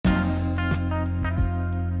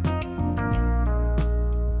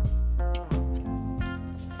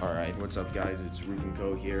What's up, guys? It's Ruben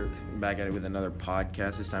Co here. Back at it with another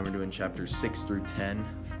podcast. This time we're doing chapters 6 through 10.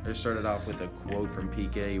 I started off with a quote from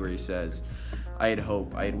PK where he says, "I had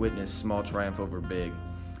hope. I had witnessed small triumph over big.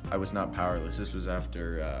 I was not powerless." This was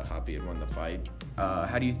after Hoppy had won the fight.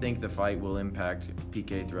 How do you think the fight will impact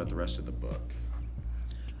PK throughout the rest of the book?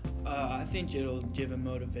 I think it'll give him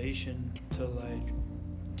motivation to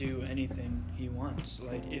do anything he wants.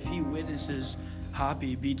 If he witnesses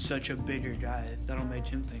Hoppy beat such a bigger guy, that'll make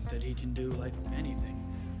him think that he can do anything.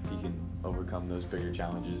 He can overcome those bigger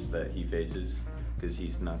challenges that he faces because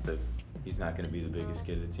he's not going to be the biggest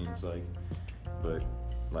kid, it seems like. But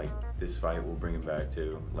this fight will bring him back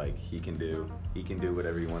to he can do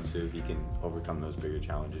whatever he wants to. He can overcome those bigger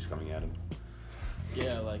challenges coming at him.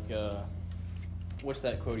 Yeah, what's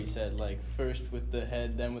that quote he said? First with the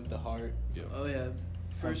head, then with the heart. Yeah. Oh yeah.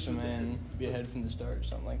 First a man be ahead from the start, or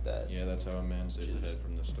something like that. Yeah, that's how a man stays ahead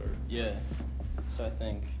from the start. Yeah. So I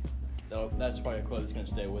think that's probably a quote that's going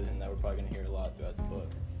to stay with him that we're probably going to hear a lot throughout the book.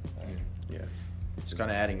 Yeah. Just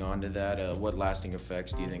kind of adding on to that, what lasting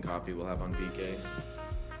effects do you think Hoppy will have on PK?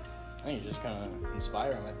 I think it just kind of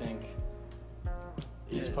inspire him. I think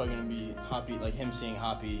it's probably going to be Hoppy, him seeing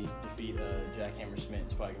Hoppy defeat Jack Hammer Smith.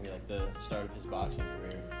 It's probably going to be the start of his boxing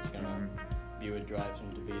career. It's going to be what drives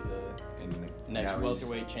him to be the next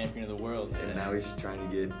welterweight champion of the world. And now he's trying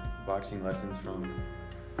to get boxing lessons from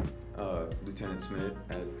Lieutenant Smith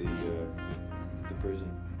at the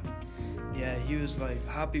prison. Yeah, he was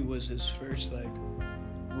Hoppy was his first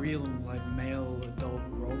real male adult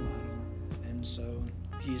role model, and so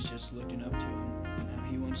he's just looking up to him. Now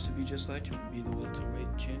he wants to be just like him, be the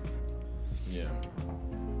welterweight champion. Yeah.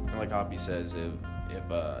 And like Hoppy says, if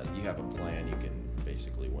you have a plan, you can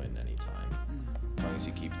basically win any time. As long as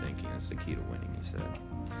you keep thinking, that's the key to winning, he said.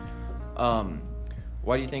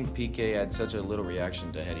 Why do you think PK had such a little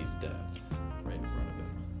reaction to Hetty's death right in front of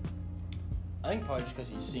him? I think probably just because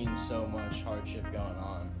he's seen so much hardship going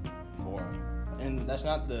on for him. And that's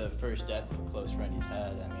not the first death of a close friend he's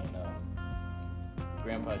had. I mean,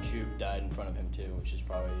 Grandpa Chook died in front of him too, which is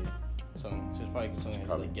probably something he's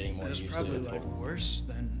getting more used to. It's probably worse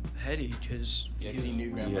than Hetty because he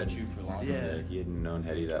knew Grandpa Chook for long. Yeah, he hadn't known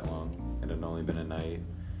Hetty that long. It had only been a night,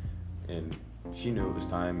 and she knew it was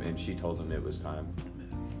time, and she told him it was time.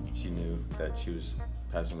 She knew that she was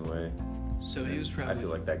passing away. So he was probably... I feel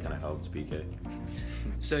like that kind of helped PK.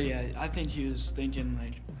 So yeah, I think he was thinking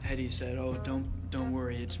Hetty said, "Oh, don't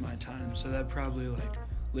worry, it's my time." So that probably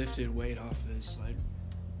lifted weight off his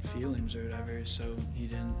feelings or whatever. So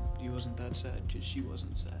he wasn't that sad because she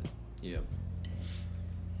wasn't sad. Yep.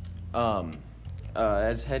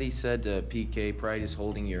 As Hetty said to PK, pride is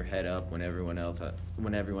holding your head up when everyone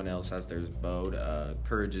else has theirs bowed.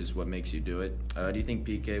 Courage is what makes you do it. Do you think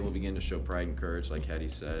PK will begin to show pride and courage like Hetty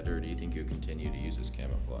said, or do you think he'll continue to use his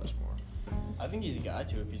camouflage more? I think he's got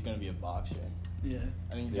to if he's going to be a boxer. Yeah.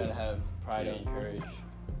 I think he's got to have pride and courage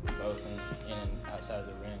both in and outside of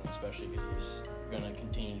the ring, especially because he's going to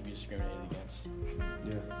continue to be discriminated against.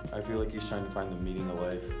 Yeah, I feel like he's trying to find the meaning of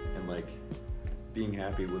life and being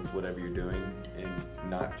happy with whatever you're doing and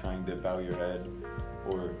not trying to bow your head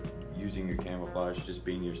or using your camouflage, just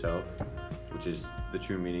being yourself, which is the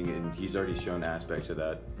true meaning, and he's already shown aspects of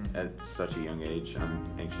that at such a young age. I'm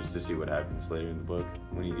anxious to see what happens later in the book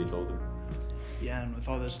when he gets older. Yeah, and with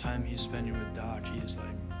all this time he's spending with Doc, he's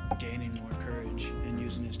gaining more courage and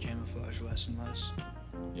using his camouflage less and less.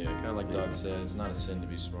 Yeah, kind of like Doc said, it's not a sin to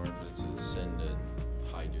be smart, but it's a sin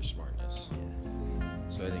to hide your smartness. Yeah.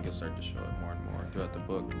 So I think you'll start to show it more and more throughout the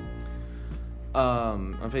book.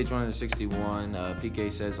 On page 161,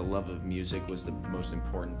 PK says a love of music was the most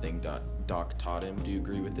important thing Doc taught him. Do you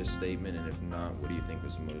agree with this statement? And if not, what do you think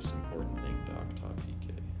was the most important thing Doc taught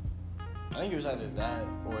PK? I think it was either that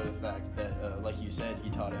or the fact that, like you said, he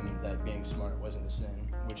taught him that being smart wasn't a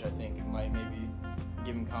sin, which I think might maybe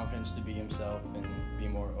give him confidence to be himself and be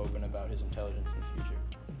more open about his intelligence in the future.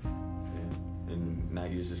 Yeah. And not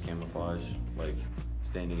use his camouflage,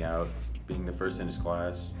 standing out, being the first in his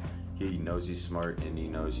class. He knows he's smart, and he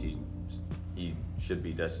knows he should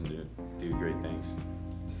be destined to do great things.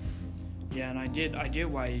 Yeah, and I get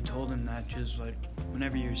why he told him that, because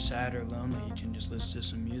whenever you're sad or lonely, you can just listen to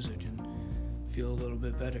some music and feel a little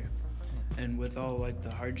bit better. And with all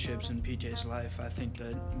the hardships in PJ's life, I think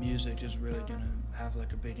that music is really gonna have a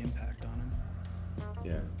big impact on him.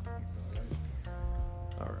 Yeah.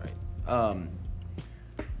 All right.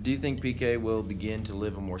 Do you think PK will begin to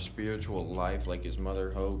live a more spiritual life like his mother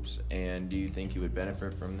hopes? And do you think he would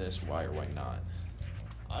benefit from this? Why or why not?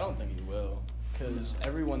 I don't think he will, because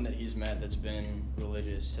everyone that he's met that's been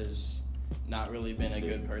religious has not really been a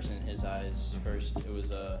good person in his eyes. First, it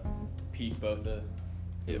was Pete Botha,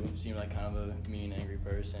 who Yep. seemed like kind of a mean, angry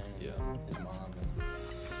person. And Yeah. his mom and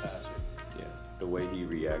the pastor. Yeah, the way he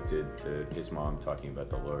reacted to his mom talking about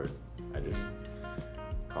the Lord, I just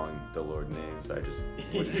calling the Lord names. I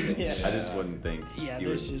just wouldn't. Yeah. I just wouldn't think Yeah, he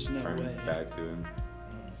would there's just no turn way. back to him.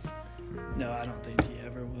 No, I don't think he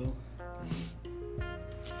ever will.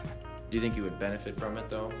 Do you think he would benefit from it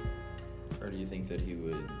though, or do you think that he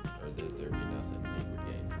would, or that there'd be nothing he would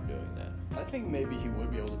gain from doing that? I think maybe he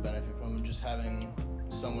would be able to benefit from just having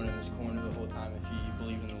someone in his corner the whole time. If he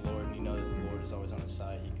believed in the Lord and he knows that the Lord is always on his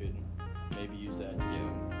side, he could maybe use that to give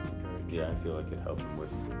him courage. Yeah, I feel like it'd help him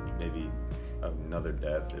with maybe another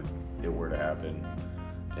death if it were to happen,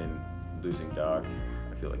 and losing Doc.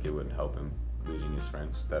 I feel like it would help him losing his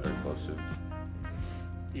friends that are close to him.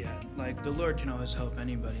 Yeah, like the Lord can always help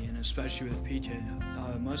anybody, and especially with PJ,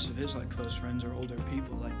 most of his like close friends are older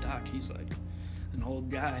people. Like Doc, he's like an old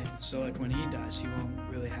guy, so like when he dies, he won't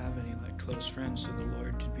really have any like close friends. So the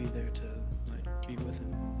Lord could be there to like be with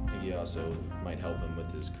him. I think he also might help him with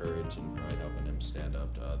his courage and probably helping him stand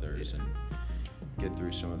up to others and get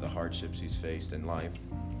through some of the hardships he's faced in life.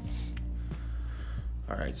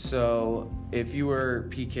 All right, so if you were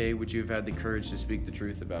PK, would you have had the courage to speak the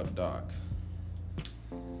truth about Doc?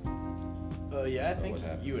 Yeah, I think What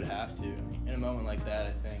happened? you would have to. In a moment like that,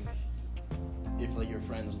 I think if like your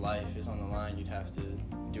friend's life is on the line, you'd have to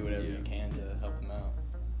do whatever Yeah. you can to help them out.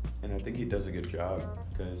 And I think he does a good job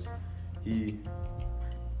because he,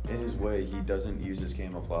 in his way, he doesn't use his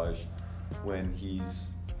camouflage when he's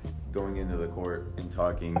going into the court and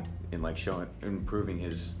talking and like showing, improving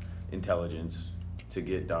his intelligence to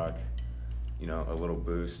get Doc, a little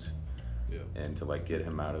boost Yeah. and to like get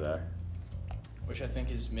him out of that. Which I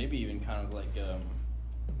think is maybe even kind of like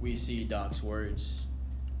we see Doc's words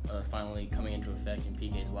finally coming into effect in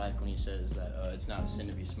PK's life when he says that it's not a sin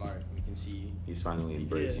to be smart. We can see. He's finally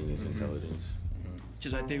embracing his Mhm. intelligence.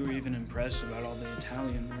 Because I think we're even impressed about all the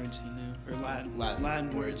Italian words he knew, or Latin. Latin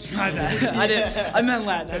words. words. My bad. I meant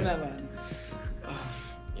Latin.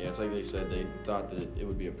 Yeah, it's like they said they thought that it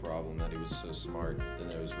would be a problem that he was so smart,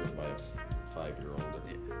 and it was written by a 5-year-old.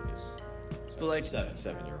 I guess. But like,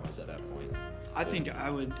 7-year-old at that point. I think I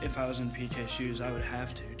would, if I was in PK's shoes, I would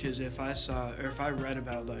have to. Because if I saw, or if I read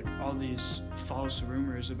about like all these false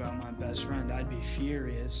rumors about my best friend, I'd be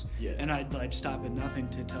furious. Yeah. And I'd like stop at nothing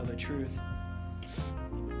to tell the truth.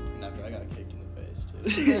 And after I got kicked in the face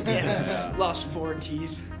too. Yeah. Lost 4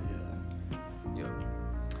 teeth. Yeah.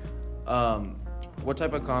 Yep. What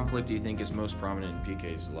type of conflict do you think is most prominent in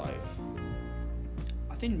PK's life?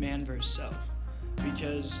 I think man versus self.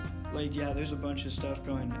 Because, like, yeah, there's a bunch of stuff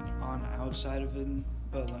going on outside of him,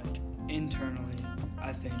 but, like, internally,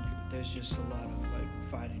 I think there's just a lot of, like,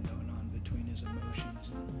 fighting going on between his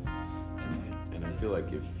emotions And I feel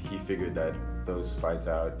like if he figured those fights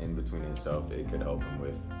out in between himself, it could help him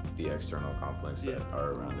with the external conflicts that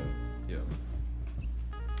are around him. Yeah.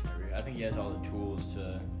 I think he has all the tools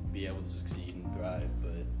to be able to succeed and thrive,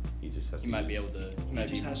 but He just has he to might be able to. He might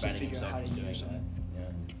just be has to preventing figure out himself how to from doing use that. them.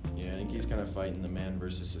 Yeah, I think he's kind of fighting the man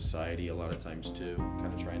versus society a lot of times too.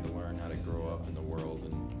 Kind of trying to learn how to grow up in the world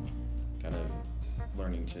and kind of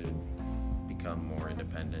learning to become more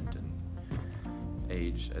independent and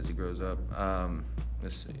age as he grows up.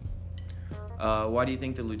 Let's see. Why do you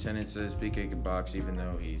think the lieutenant says PK could box even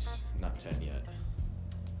though he's not 10 yet?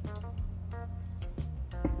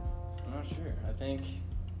 I'm not sure. I think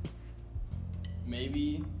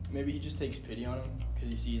maybe he just takes pity on him because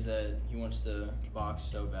he sees that he wants to box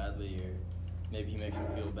so badly, or maybe he makes him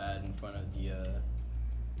feel bad in front of the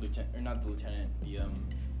lieutenant, or not the lieutenant, the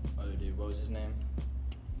other dude. What was his name?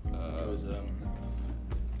 It was I'll find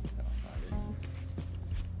it.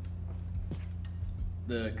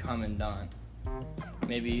 The commandant.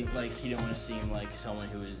 Maybe like he didn't want to seem like someone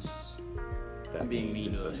who is That being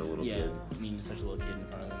mean to such a little yeah, kid. mean to such a little kid in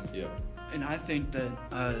front of him. Yeah. And I think that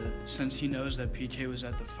since he knows that PK was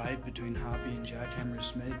at the fight between Hoppy and Jackhammer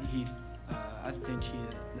Smith, I think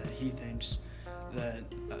he thinks that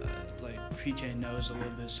like PK knows a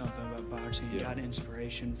little bit something about boxing. He Yeah. got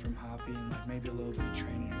inspiration from Hoppy and like maybe a little bit of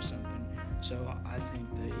training or something. So I think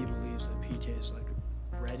that he believes that PK is like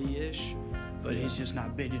ready-ish, but he's just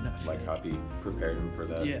not big enough Like yet. Hoppy prepared him for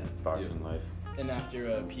that Yeah. boxing life. And after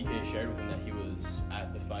PK shared with him that he was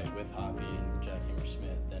at the fight with Hoppy and Jackhammer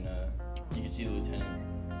Smith, then you could see the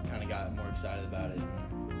lieutenant kind of got more excited about it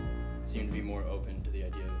and seemed to be more open to the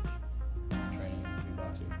idea of training to be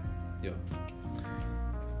boxing. Yeah.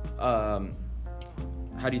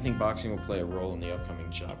 How do you think boxing will play a role in the upcoming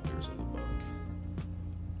chapters of the book?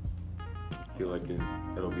 I feel like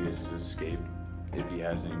it'll be his escape if he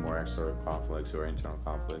has any more external conflicts or internal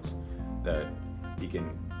conflicts, that he can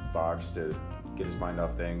box to get his mind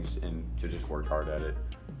off things and to just work hard at it.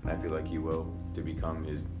 And I feel like he will, to become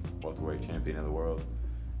his welterweight champion of the world.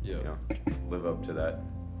 Yeah. You know, live up to that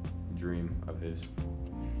dream of his.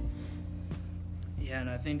 Yeah, and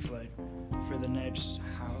I think like for the next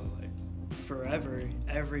forever,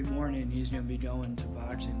 every morning he's gonna be going to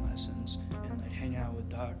boxing lessons and like hang out with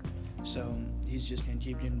Doc. So he's just gonna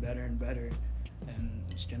keep getting better and better, and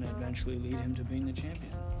it's gonna eventually lead him to being the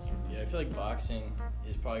champion. Yeah, I feel like boxing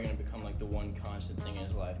is probably going to become like the one constant thing in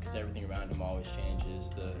his life because everything around him always changes.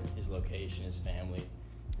 His location, his family,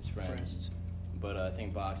 his friends. But I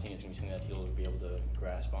think boxing is going to be something that he'll be able to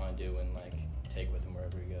grasp on and do and like take with him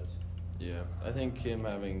wherever he goes. Yeah, I think him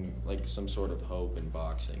having like some sort of hope in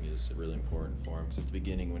boxing is really important for him because at the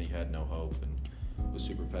beginning when he had no hope and was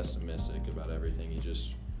super pessimistic about everything,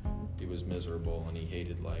 he was miserable and he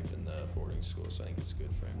hated life in the boarding school, so I think it's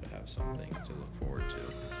good for him to have something to look forward to.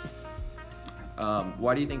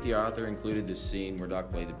 Why do you think the author included this scene where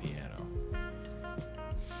Doc played the piano?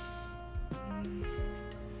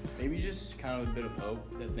 Maybe just kind of a bit of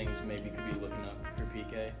hope that things maybe could be looking up for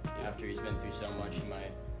PK. Yeah. After he's been through so much, he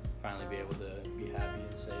might finally be able to be happy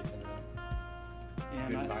and safe in a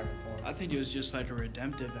good environment for him. I think it was just like a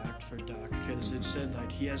redemptive act for Doc because it said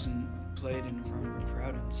like he hasn't played in front of a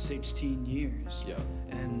crowd in 16 years. Yeah.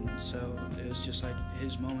 And so it was just like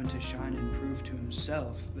his moment to shine and prove to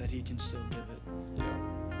himself that he can still give it. Yeah.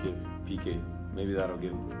 Give PK, maybe that'll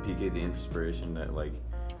give PK the inspiration that like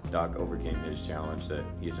Doc overcame his challenge, that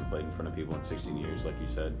he hasn't played in front of people in 16 years, like you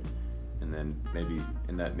said. And then maybe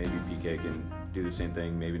PK can do the same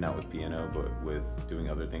thing, maybe not with piano, but with doing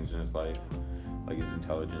other things in his life, like his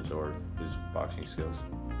intelligence or his boxing skills.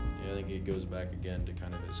 Yeah, I think it goes back again to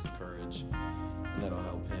kind of his courage, and that'll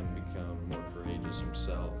help him become more courageous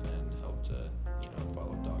himself and help to,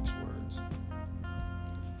 follow Doc's words.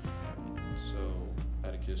 So,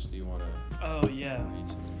 Atticus, do you want to? Oh, yeah. read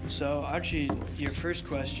something? So actually, your first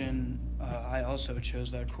question, I also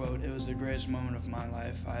chose that quote. It was the greatest moment of my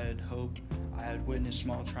life. I had hope. I had witnessed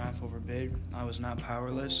small triumph over big. I was not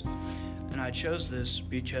powerless. And I chose this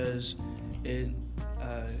because it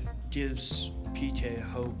gives PK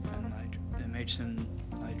hope and it makes him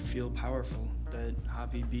feel powerful. That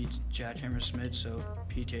Hoppy beat Jack Hammersmith, so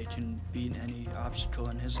PK can beat any obstacle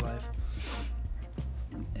in his life.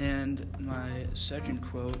 And my second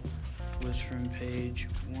quote was from page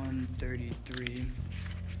 133,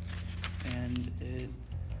 and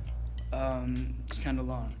it's kind of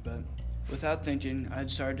long, but without thinking, I'd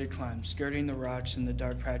started to climb, skirting the rocks and the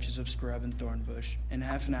dark patches of scrub and thorn bush. In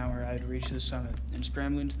half an hour, I had reached the summit, and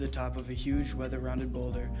scrambling to the top of a huge, weather-rounded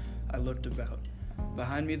boulder, I looked about.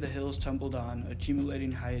 Behind me, the hills tumbled on,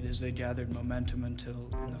 accumulating height as they gathered momentum until,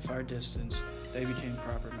 in the far distance, they became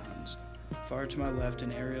proper mountains. Far to my left,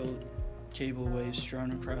 an aerial cableways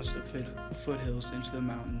strewn across the foothills into the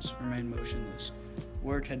mountains remained motionless.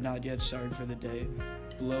 Work had not yet started for the day.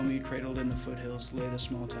 Below me, cradled in the foothills, lay the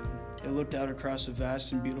small town. It looked out across a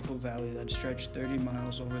vast and beautiful valley that stretched 30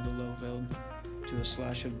 miles over the low veld to a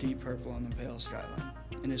slash of deep purple on the pale skyline,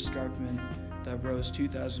 an escarpment that rose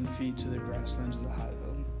 2,000 feet to the grasslands of the high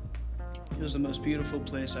veld. It was the most beautiful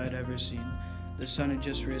place I had ever seen. The sun had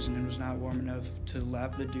just risen and was not warm enough to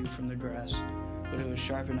lap the dew from the grass, but it was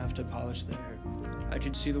sharp enough to polish the air. I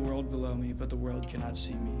could see the world below me, but the world could not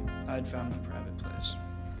see me. I had found my private place.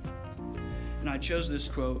 And I chose this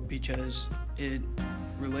quote because it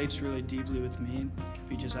relates really deeply with me,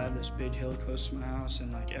 because I have this big hill close to my house,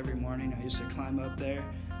 and every morning I used to climb up there,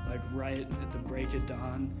 right at the break of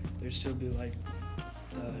dawn. There'd still be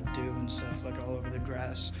dew and stuff all over the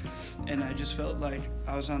grass, and I just felt like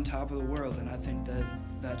I was on top of the world. And I think that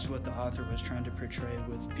that's what the author was trying to portray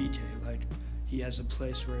with PK. He has a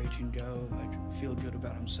place where he can go, feel good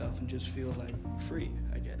about himself and just feel free,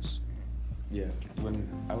 I guess. Yeah, when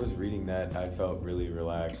I was reading that, I felt really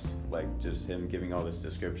relaxed, just him giving all this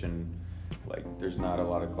description, there's not a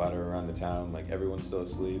lot of clatter around the town, everyone's still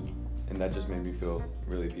asleep, and that just made me feel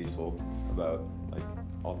really peaceful about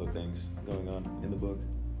all the things going on in the book.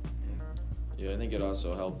 Yeah, I think it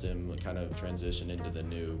also helped him kind of transition into the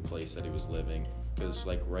new place that he was living, because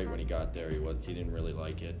right when he got there, he didn't really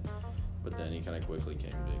like it, but then he kind of quickly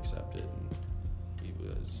came to accept it,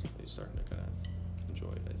 and he's starting to kind of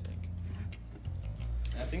enjoy it, I think.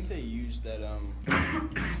 I think they used that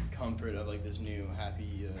comfort of this new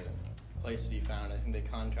happy place that he found. I think they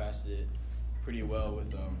contrasted it pretty well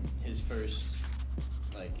with his first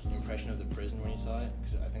impression of the prison when he saw it,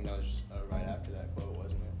 because I think that was right after that quote,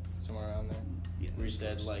 wasn't it? Somewhere around there. Yeah, where he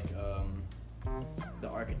said the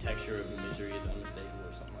architecture of misery is unmistakable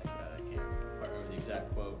or something like that. I can't quite remember the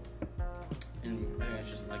exact quote. And I think that's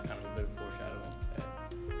just kind of a bit of foreshadowing that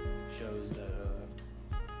shows that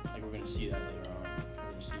we're going to see that later on. We're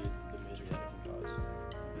going to see the misery that it can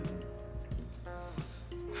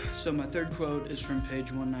cause. So my third quote is from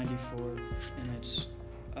page 194, and it's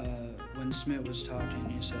when Smith was talking,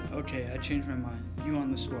 he said, "Okay, I changed my mind. You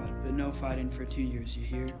on the squad, but no fighting for 2 years, you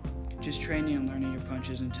hear? Just training and learning your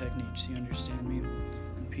punches and techniques, you understand me?"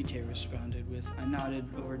 And PK responded with, "I nodded,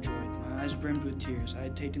 overjoyed. My eyes brimmed with tears. I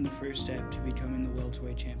had taken the first step to becoming the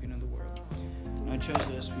welterweight champion of the world." And I chose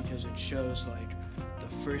this because it shows, like, the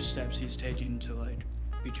first steps he's taking to, like,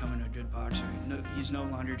 becoming a good boxer. No, he's no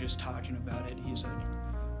longer just talking about it. He's,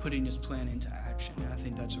 like, putting his plan into action. And I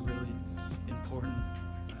think that's a really important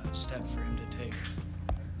step for him to take.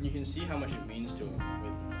 And you can see how much it means to him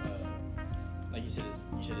with, like you said,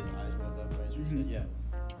 his eyes welled up, right? You said, yeah.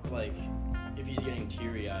 Like, if he's getting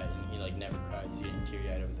teary-eyed and he, like, never cries, he's getting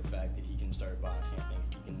teary-eyed over the fact that he can start boxing.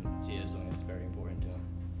 I think you can see it as something that's very important to him.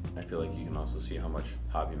 I feel like you can also see how much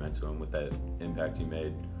Hobby meant to him with that impact he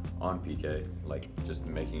made on PK, like just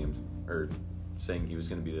making him, or saying he was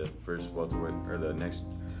going to be the first welterweight, or the next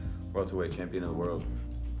welterweight champion of the world.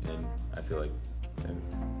 And I feel like it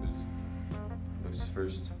was his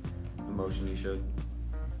first emotion he showed.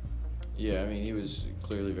 Yeah, I mean, he was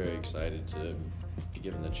clearly very excited to be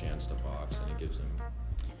given the chance to box, and it gives him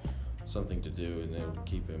something to do, and it'll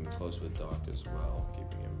keep him close with Doc as well,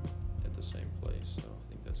 keeping him at the same place. So I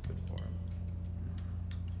think that's good for him.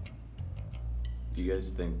 Do you guys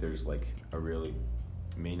think there's like a really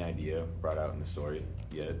main idea brought out in the story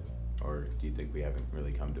yet? Or do you think we haven't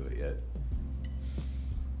really come to it yet?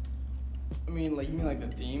 I mean, like, you mean like the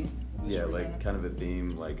theme? Yeah, like kind of a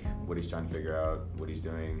theme, like what he's trying to figure out, what he's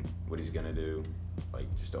doing, what he's gonna do, like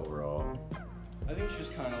just overall. I think it's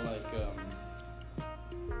just kind of like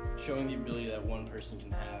showing the ability that one person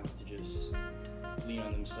can have to just lean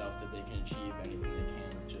on themselves, that they can achieve anything they can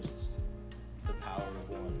with just the power of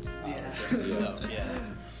one. Just themselves, yeah.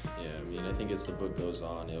 Yeah, I mean, I think as the book goes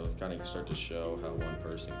on, it'll kind of start to show how one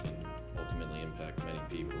person can ultimately impact many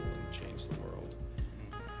people and change the world.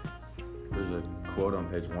 There's a quote on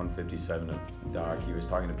page 157 of Doc. He was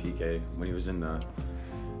talking to PK when he was in the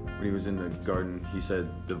garden. He said,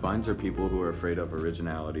 "The vines are people who are afraid of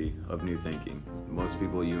originality, of new thinking. Most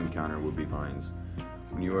people you encounter will be vines.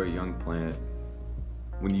 When you are a young plant,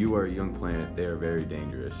 they are very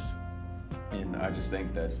dangerous." And I just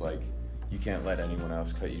think that's like, you can't let anyone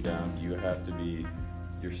else cut you down. You have to be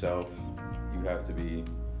yourself. You have to be,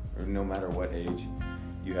 or no matter what age,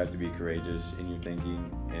 you have to be courageous in your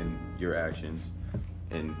thinking and your actions.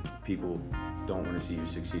 And people don't want to see you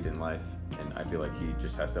succeed in life. And I feel like he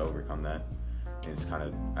just has to overcome that. And it's kind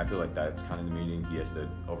of, I feel like that's kind of the meaning. He has to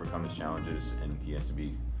overcome his challenges, and he has to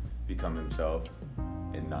become himself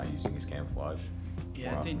and not using his camouflage.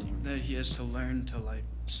 Yeah, I think that he has to learn to, like,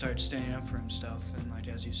 start standing up for himself, and, like,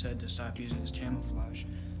 as you said, to stop using his camouflage,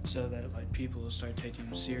 so that, like, people will start taking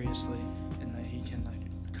him seriously, and that he can, like,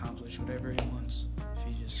 accomplish whatever he wants if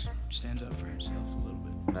he just stands up for himself a little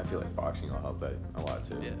bit. And I feel like boxing will help that a lot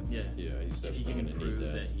too. Yeah. Yeah, he's If he definitely can going to need prove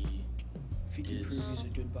that. that he If he can is prove he's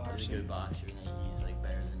a good a boxer. good boxer and that he's like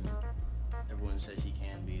better than everyone says he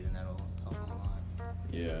can be, then that'll help him a lot.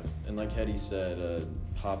 Yeah, and like Hetty said,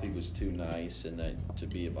 Hoppy was too nice, and that to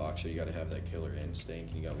be a boxer, you got to have that killer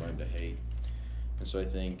instinct, and you got to learn to hate. And so I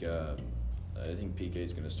think PK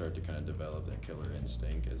is going to start to kind of develop that killer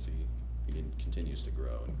instinct as he continues to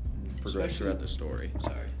grow and progress throughout the story.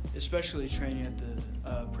 Especially training at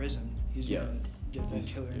the prison. He's Yeah. gonna get that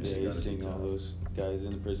killer Yeah, instinct. you're seeing all those guys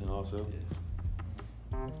in the prison also.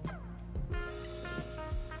 I'm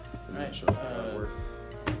Right, not sure if that worked.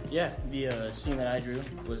 Yeah, the scene that I drew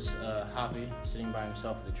was Hoppy sitting by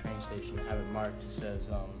himself at the train station. I have it marked. It says,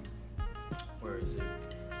 where is it?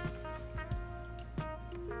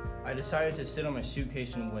 I decided to sit on my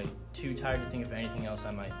suitcase and wait, too tired to think of anything else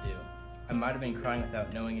I might do. I might have been crying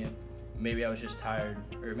without knowing it. Maybe I was just tired,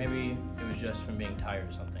 or maybe it was just from being tired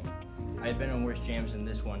or something. I had been in worse jams than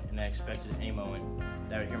this one, and I expected at any moment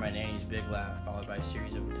that I would hear my nanny's big laugh, followed by a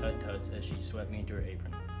series of tut-tuts as she swept me into her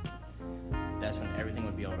apron. That's when everything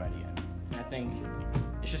would be alright again. And I think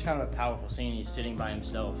it's just kind of a powerful scene. He's sitting by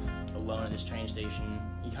himself, alone at this train station.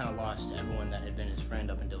 He kind of lost everyone that had been his friend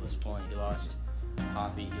up until this point. He lost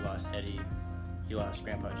Hoppy, he lost Hetty, he lost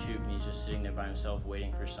Grandpa Chook, and he's just sitting there by himself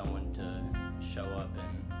waiting for someone to show up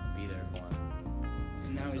and be there for him.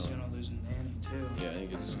 And now he's gonna lose a nanny too. Yeah, I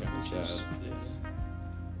think it's kind of Which sad. is-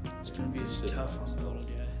 It's gonna be He's sitting tough by on the little himself.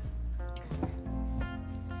 guy.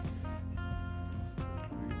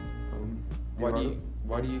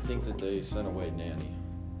 Why do you think that they sent away Nanny?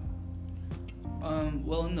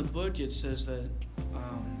 Well, in the book it says that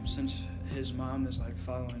since his mom is like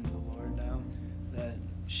following the Lord now, that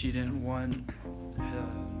she didn't want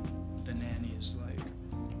the nanny's like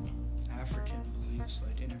African beliefs,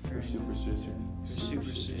 like interfering with her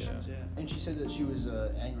superstitions. Yeah. And she said that she was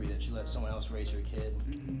angry that she let someone else raise her kid,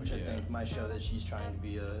 which I think might show that she's trying to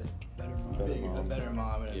be a better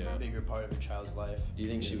mom and a bigger part of her child's life. Do you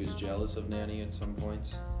think she was jealous of Nanny at some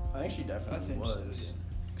points? I think she definitely so, was.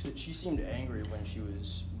 Because she seemed angry when she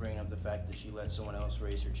was bringing up the fact that she let someone else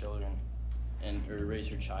raise her children, or raise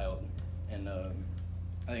her child. And I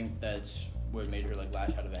think that's what made her like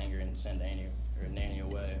lash out of anger and send Nanny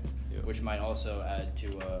away, which might also add to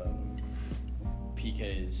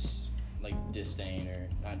PK's like disdain, or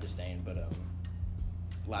not disdain, but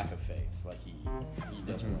lack of faith. Like he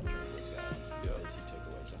doesn't want to turn towards God because he took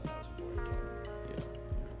away something that was important to him.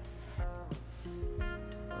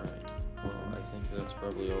 All right. Well, I think that's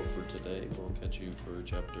probably all for today. We'll catch you for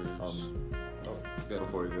chapters.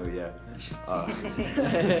 Before we go, all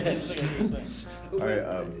right.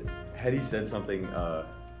 Hetty said something.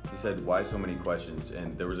 He said, "Why so many questions?"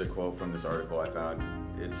 And there was a quote from this article I found.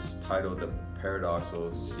 It's titled "The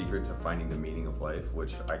Paradoxical Secret to Finding the Meaning of Life,"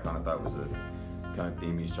 which I kind of thought was a kind of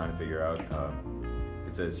theme he's trying to figure out.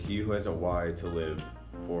 It says, "He who has a why to live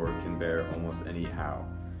for can bear almost any how."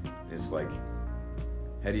 And it's like,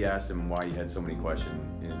 Hetty asked him why he had so many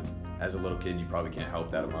questions, and as a little kid, you probably can't help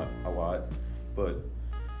that a lot. But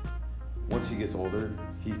once he gets older,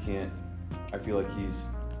 he can't. I feel like he's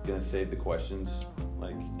gonna save the questions,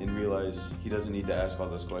 like, and realize he doesn't need to ask all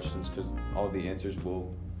those questions because all the answers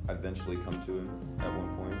will eventually come to him at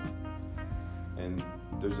one point. And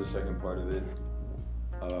there's a second part of it.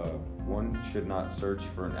 One should not search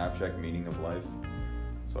for an abstract meaning of life.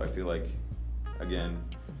 So I feel like, again,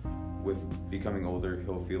 with becoming older,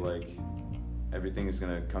 he'll feel like everything is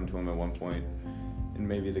gonna come to him at one point, and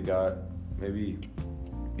maybe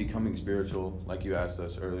becoming spiritual, like you asked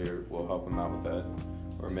us earlier, will help him out with that,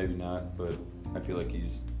 or maybe not. But I feel like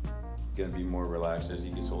he's gonna be more relaxed as he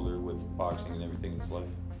gets older with boxing and everything in his life.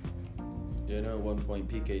 Yeah, I know at one point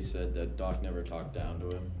PK said that Doc never talked down to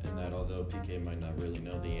him, and that although PK might not really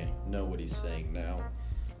know what he's saying now,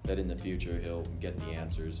 that in the future he'll get the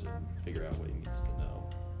answers and figure out what he needs to know.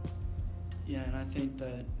 Yeah, and I think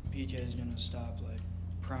that PJ is gonna stop like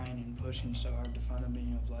prying and pushing so hard to find the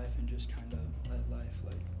meaning of life and just kind of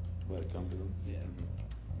let it come to him. Yeah.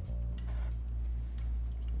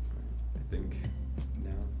 I think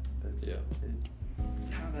now that's it.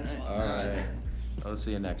 That's all right. I'll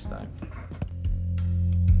see you next time.